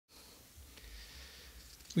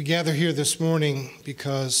We gather here this morning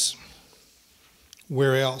because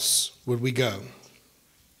where else would we go?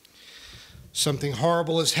 Something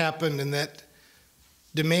horrible has happened and that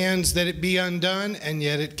demands that it be undone, and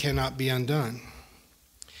yet it cannot be undone.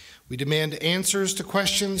 We demand answers to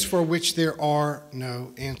questions for which there are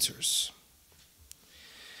no answers.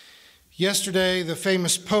 Yesterday, the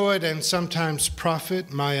famous poet and sometimes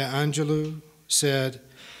prophet Maya Angelou said,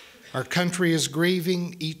 "Our country is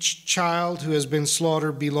grieving. Each child who has been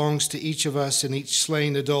slaughtered belongs to each of us, and each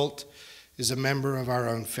slain adult is a member of our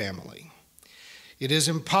own family." It is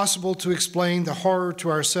impossible to explain the horror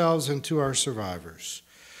to ourselves and to our survivors.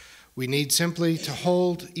 We need simply to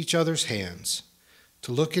hold each other's hands,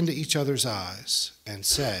 to look into each other's eyes and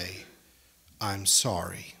say, "I'm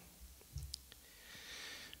sorry."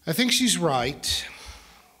 I think she's right.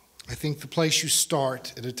 I think the place you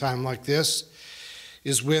start at a time like this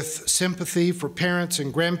is with sympathy for parents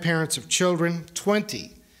and grandparents of children,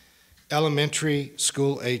 20 elementary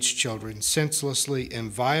school-aged children senselessly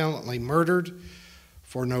and violently murdered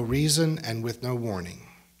for no reason and with no warning.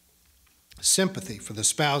 Sympathy for the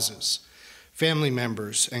spouses, family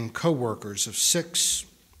members, and co-workers of 6,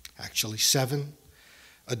 actually 7,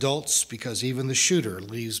 adults, because even the shooter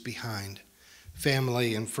leaves behind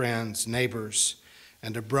family and friends, neighbors,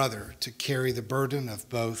 and a brother to carry the burden of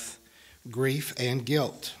both grief and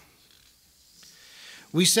guilt.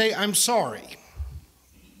 We say, "I'm sorry."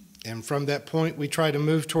 And from that point, we try to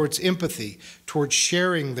move towards empathy, towards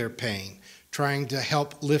sharing their pain, trying to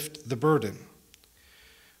help lift the burden.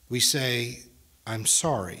 We say, "I'm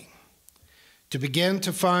sorry," to begin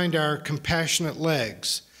to find our compassionate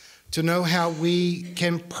legs, to know how we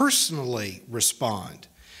can personally respond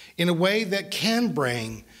in a way that can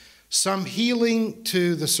bring some healing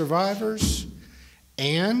to the survivors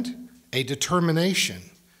and a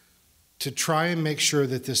determination to try and make sure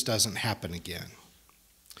that this doesn't happen again.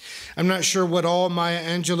 I'm not sure what all Maya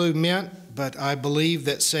Angelou meant, but I believe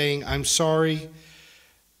that saying "I'm sorry"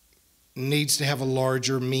 needs to have a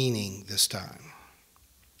larger meaning this time.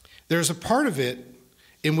 There's a part of it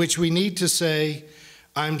in which we need to say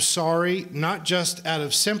 "I'm sorry," not just out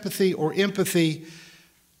of sympathy or empathy,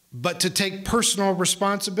 but to take personal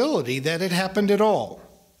responsibility that it happened at all.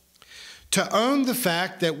 To own the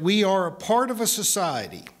fact that we are a part of a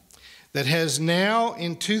society that has now,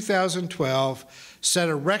 in 2012, set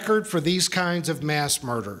a record for these kinds of mass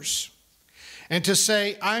murders. And to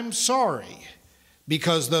say, "I'm sorry,"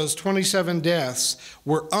 because those 27 deaths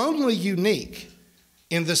were only unique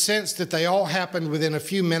in the sense that they all happened within a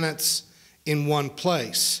few minutes in one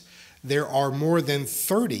place. There are more than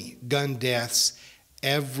 30 gun deaths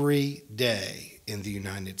every day in the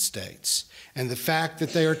United States. And the fact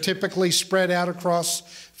that they are typically spread out across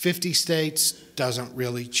 50 states doesn't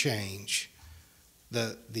really change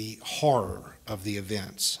the horror of the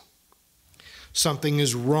events. Something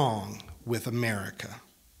is wrong with America.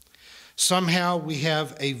 Somehow we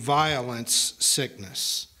have a violence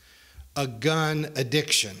sickness, a gun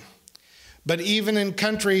addiction. But even in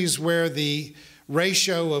countries where the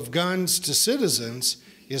ratio of guns to citizens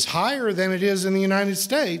is higher than it is in the United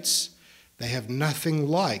States, they have nothing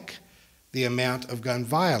like the amount of gun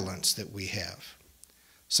violence that we have.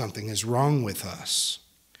 Something is wrong with us.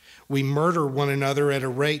 We murder one another at a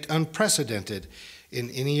rate unprecedented in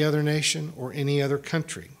any other nation or any other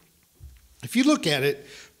country. If you look at it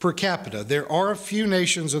per capita, there are a few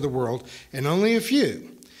nations of the world, and only a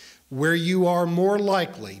few, where you are more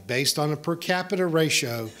likely, based on a per capita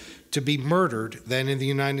ratio, to be murdered than in the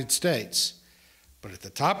United States. But at the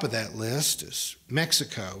top of that list is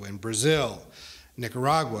Mexico and Brazil,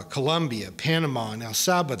 Nicaragua, Colombia, Panama, and El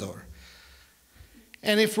Salvador.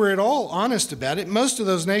 And if we're at all honest about it, most of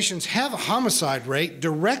those nations have a homicide rate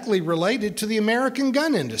directly related to the American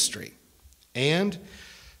gun industry and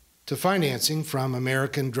to financing from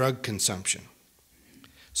American drug consumption.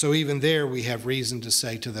 So even there, we have reason to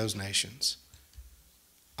say to those nations,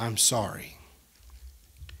 "I'm sorry."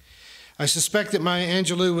 I suspect that Maya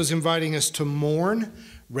Angelou was inviting us to mourn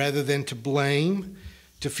rather than to blame,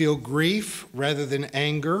 to feel grief rather than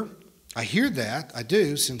anger. I hear that, I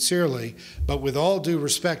do, sincerely, but with all due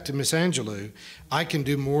respect to Miss Angelou, I can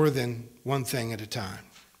do more than one thing at a time.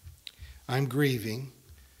 I'm grieving,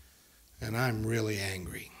 and I'm really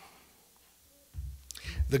angry.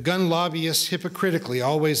 The gun lobbyists hypocritically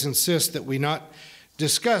always insist that we not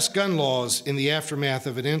discuss gun laws in the aftermath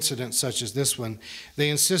of an incident such as this one. They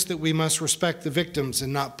insist that we must respect the victims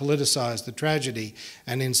and not politicize the tragedy,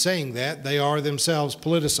 and in saying that, they are themselves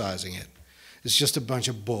politicizing it. It's just a bunch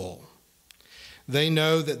of bull. They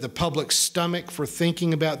know that the public's stomach for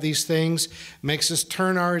thinking about these things makes us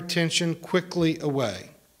turn our attention quickly away.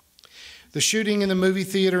 The shooting in the movie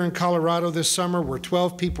theater in Colorado this summer, where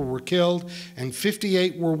 12 people were killed and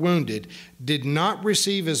 58 were wounded, did not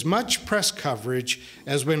receive as much press coverage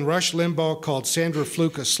as when Rush Limbaugh called Sandra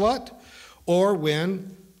Fluke a slut, or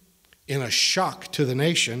when, in a shock to the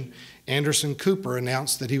nation, Anderson Cooper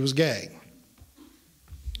announced that he was gay.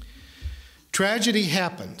 Tragedy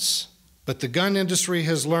happens, but the gun industry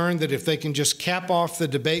has learned that if they can just cap off the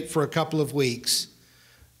debate for a couple of weeks,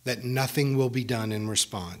 that nothing will be done in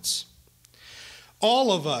response.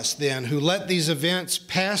 All of us, then, who let these events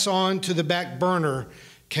pass on to the back burner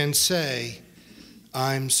can say,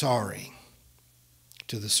 "I'm sorry,"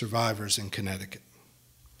 to the survivors in Connecticut.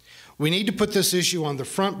 We need to put this issue on the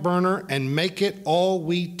front burner and make it all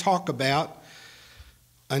we talk about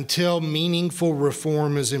until meaningful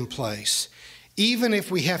reform is in place, even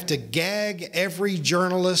if we have to gag every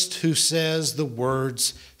journalist who says the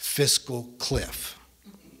words fiscal cliff.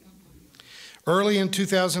 Early in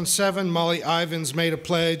 2007, Molly Ivins made a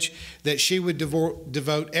pledge that she would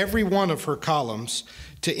devote every one of her columns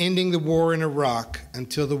to ending the war in Iraq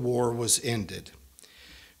until the war was ended.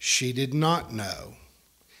 She did not know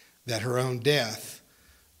that her own death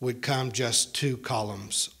would come just 2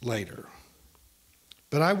 columns later.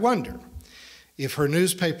 But I wonder if her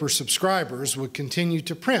newspaper subscribers would continue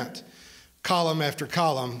to print column after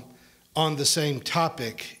column on the same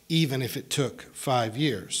topic, even if it took 5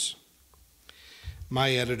 years.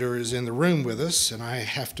 My editor is in the room with us, and I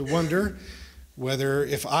have to wonder whether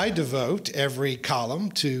if I devote every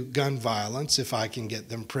column to gun violence, if I can get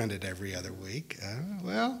them printed every other week.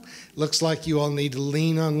 Well, looks like you all need to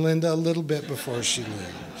lean on Linda a little bit before she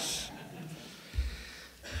leaves.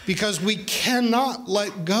 Because we cannot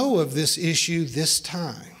let go of this issue this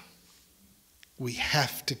time. We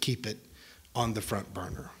have to keep it on the front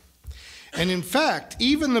burner. And in fact,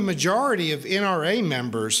 even the majority of NRA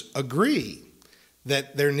members agree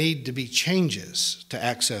that there need to be changes to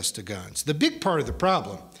access to guns. The big part of the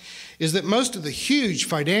problem is that most of the huge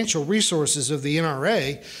financial resources of the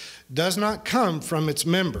NRA does not come from its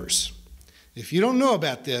members. If you don't know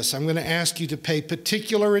about this, I'm going to ask you to pay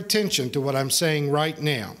particular attention to what I'm saying right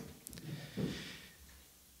now.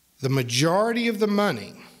 The majority of the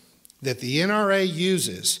money that the NRA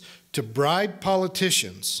uses to bribe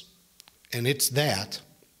politicians, and it's that,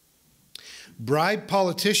 bribe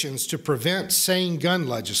politicians to prevent sane gun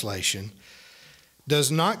legislation,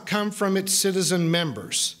 does not come from its citizen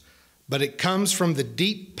members, but it comes from the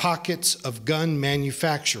deep pockets of gun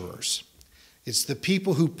manufacturers. It's the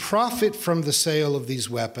people who profit from the sale of these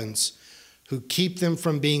weapons who keep them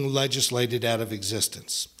from being legislated out of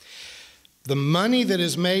existence. The money that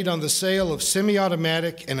is made on the sale of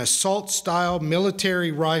semi-automatic and assault-style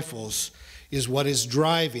military rifles is what is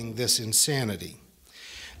driving this insanity.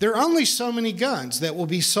 There are only so many guns that will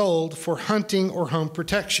be sold for hunting or home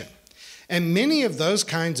protection, and many of those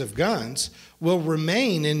kinds of guns will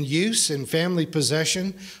remain in use and family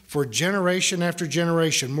possession for generation after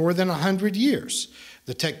generation, more than 100 years.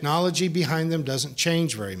 The technology behind them doesn't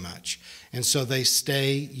change very much, and so they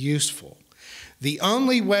stay useful. The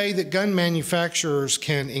only way that gun manufacturers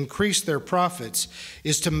can increase their profits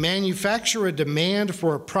is to manufacture a demand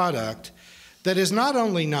for a product that is not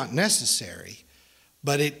only not necessary,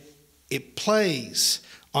 but it plays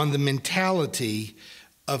on the mentality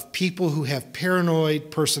of people who have paranoid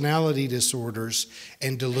personality disorders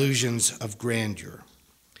and delusions of grandeur.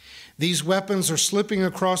 These weapons are slipping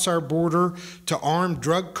across our border to armed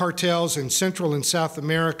drug cartels in Central and South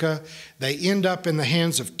America. They end up in the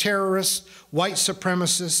hands of terrorists, white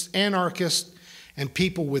supremacists, anarchists, and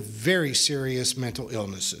people with very serious mental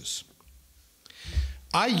illnesses.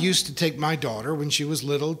 I used to take my daughter when she was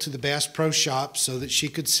little to the Bass Pro Shops so that she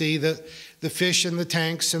could see the fish and the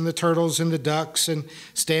tanks and the turtles and the ducks and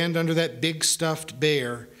stand under that big stuffed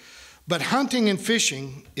bear. But hunting and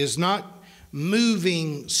fishing is not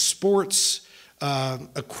moving sports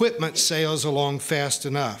equipment sales along fast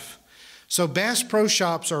enough. So Bass Pro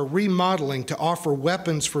Shops are remodeling to offer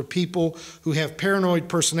weapons for people who have paranoid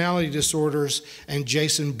personality disorders and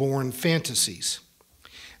Jason Bourne fantasies.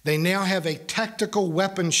 They now have a tactical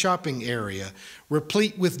weapon shopping area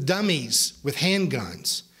replete with dummies with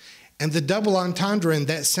handguns. And the double entendre in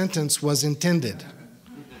that sentence was intended.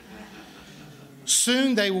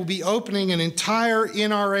 Soon they will be opening an entire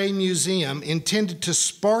NRA museum intended to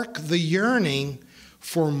spark the yearning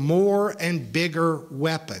for more and bigger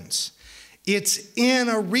weapons. It's in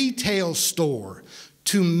a retail store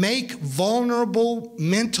to make vulnerable,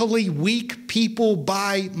 mentally weak people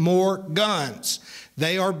buy more guns.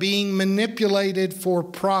 They are being manipulated for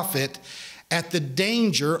profit at the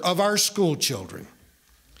danger of our school children.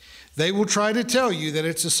 They will try to tell you that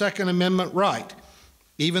it's a Second Amendment right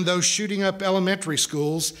even though shooting up elementary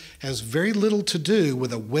schools has very little to do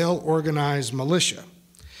with a well-organized militia,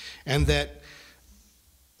 and that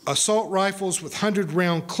assault rifles with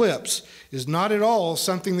 100-round clips is not at all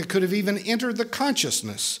something that could have even entered the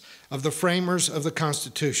consciousness of the framers of the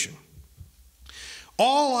Constitution.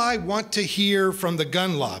 All I want to hear from the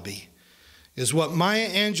gun lobby is what Maya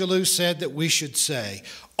Angelou said that we should say.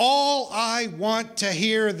 All I want to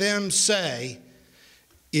hear them say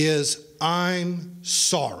is, I'm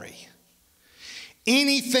sorry.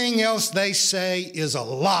 Anything else they say is a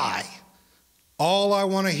lie. All I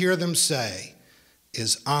want to hear them say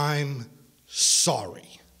is, I'm sorry.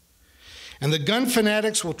 And the gun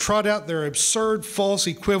fanatics will trot out their absurd false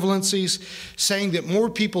equivalencies, saying that more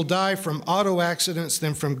people die from auto accidents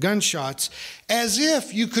than from gunshots, as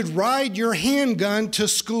if you could ride your handgun to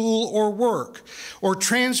school or work, or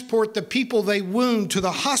transport the people they wound to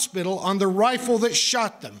the hospital on the rifle that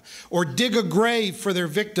shot them, or dig a grave for their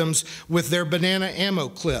victims with their banana ammo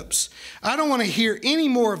clips. I don't want to hear any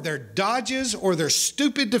more of their dodges or their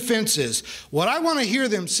stupid defenses. What I want to hear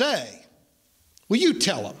them say, will you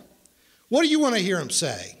tell them? What do you want to hear him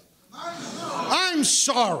say? I'm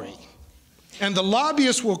sorry. And the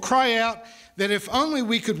lobbyists will cry out that if only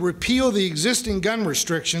we could repeal the existing gun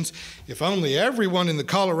restrictions, if only everyone in the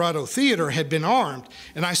Colorado theater had been armed,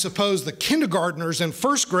 and I suppose the kindergartners and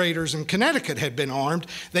first graders in Connecticut had been armed,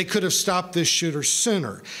 they could have stopped this shooter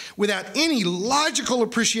sooner, without any logical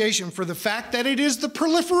appreciation for the fact that it is the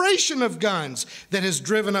proliferation of guns that has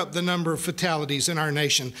driven up the number of fatalities in our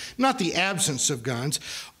nation, not the absence of guns.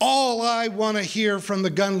 All I want to hear from the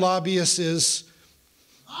gun lobbyists is,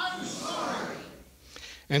 I'm sorry.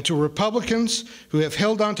 And to Republicans who have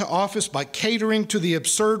held on to office by catering to the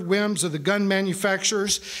absurd whims of the gun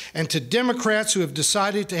manufacturers, and to Democrats who have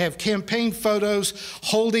decided to have campaign photos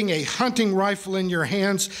holding a hunting rifle in your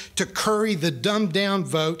hands to curry the dumbed-down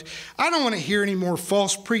vote, I don't want to hear any more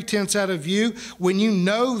false pretense out of you when you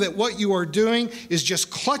know that what you are doing is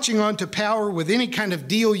just clutching onto power with any kind of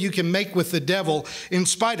deal you can make with the devil, in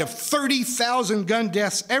spite of 30,000 gun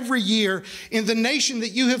deaths every year in the nation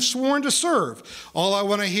that you have sworn to serve. All I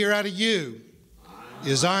want to hear out of you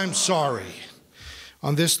is, I'm sorry.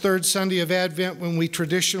 On this third Sunday of Advent, when we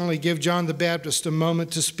traditionally give John the Baptist a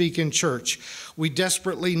moment to speak in church, we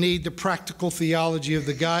desperately need the practical theology of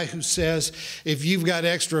the guy who says, if you've got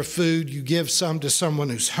extra food, you give some to someone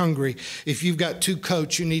who's hungry. If you've got 2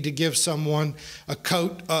 coats, you need to give someone a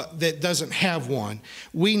coat that doesn't have one.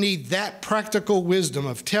 We need that practical wisdom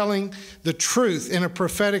of telling the truth in a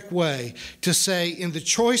prophetic way, to say, in the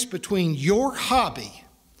choice between your hobby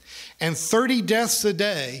and 30 deaths a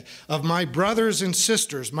day of my brothers and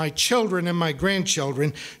sisters, my children and my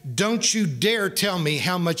grandchildren, don't you dare tell me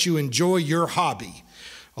how much you enjoy your hobby.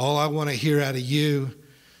 All I want to hear out of you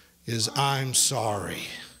is, I'm sorry.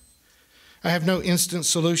 I have no instant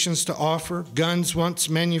solutions to offer. Guns once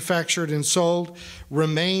manufactured and sold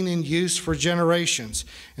remain in use for generations,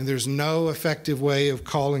 and there's no effective way of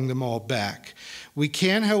calling them all back. We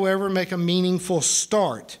can, however, make a meaningful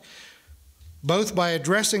start, both by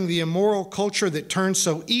addressing the immoral culture that turns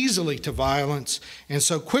so easily to violence and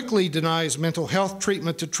so quickly denies mental health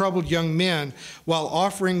treatment to troubled young men while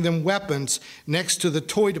offering them weapons next to the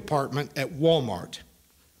toy department at Walmart.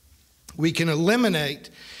 We can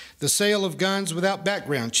eliminate the sale of guns without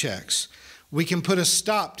background checks. We can put a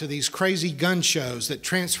stop to these crazy gun shows that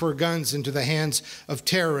transfer guns into the hands of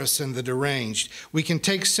terrorists and the deranged. We can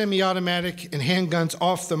take semi-automatic and handguns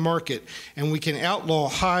off the market, and we can outlaw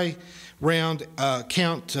high round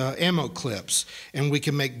count ammo clips, and we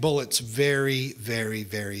can make bullets very, very,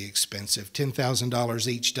 very expensive. $10,000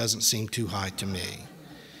 each doesn't seem too high to me.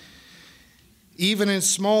 Even in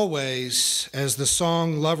small ways, as the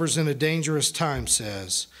song Lovers in a Dangerous Time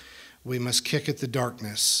says, we must kick at the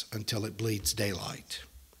darkness until it bleeds daylight.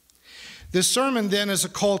 This sermon then is a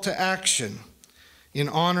call to action in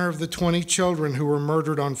honor of the 20 children who were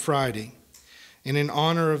murdered on Friday, and in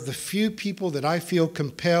honor of the few people that I feel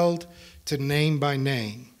compelled to name by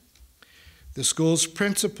name. The school's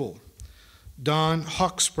principal, Don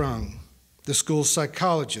Hochsprung, the school's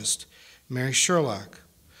psychologist, Mary Sherlock,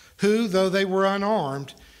 who, though they were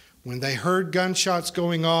unarmed, when they heard gunshots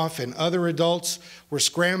going off and other adults were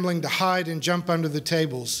scrambling to hide and jump under the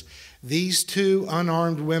tables, these 2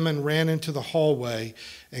 unarmed women ran into the hallway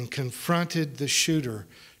and confronted the shooter,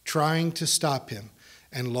 trying to stop him,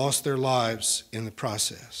 and lost their lives in the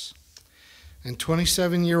process. And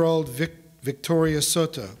 27-year-old Victoria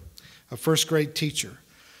Soto, a first-grade teacher,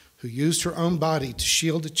 who used her own body to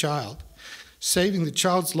shield a child, saving the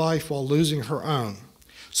child's life while losing her own,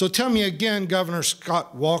 So tell me again, Governor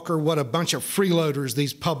Scott Walker, what a bunch of freeloaders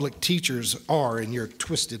these public teachers are in your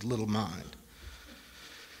twisted little mind.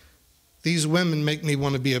 These women make me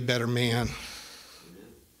want to be a better man.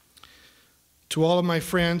 To all of my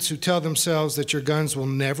friends who tell themselves that your guns will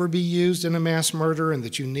never be used in a mass murder and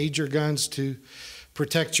that you need your guns to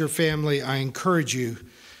protect your family, I encourage you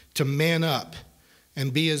to man up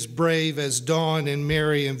and be as brave as Dawn and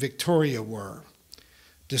Mary and Victoria were.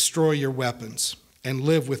 Destroy your weapons and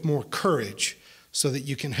live with more courage so that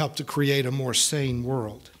you can help to create a more sane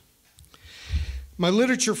world. My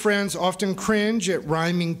literature friends often cringe at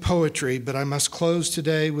rhyming poetry, but I must close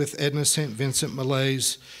today with Edna St. Vincent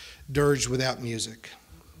Millay's Dirge Without Music.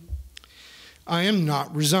 I am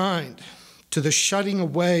not resigned to the shutting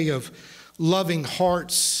away of loving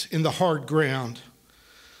hearts in the hard ground.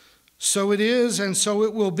 So it is, and so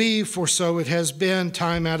it will be, for so it has been,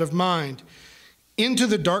 time out of mind. Into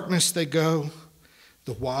the darkness they go,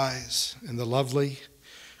 the wise and the lovely.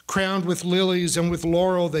 Crowned with lilies and with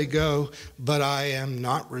laurel they go, but I am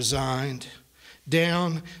not resigned.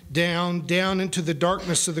 Down, down, down into the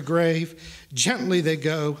darkness of the grave, gently they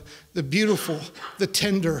go, the beautiful, the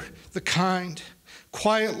tender, the kind.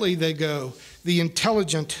 Quietly they go, the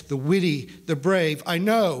intelligent, the witty, the brave. I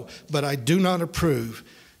know, but I do not approve,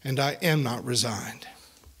 and I am not resigned.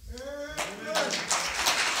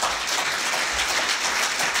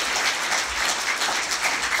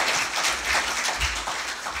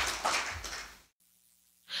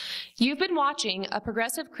 You've been watching a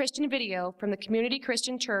progressive Christian video from the Community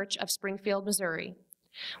Christian Church of Springfield, Missouri.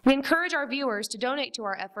 We encourage our viewers to donate to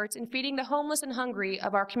our efforts in feeding the homeless and hungry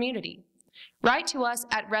of our community. Write to us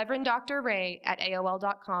at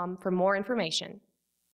reverenddray@aol.com for more information.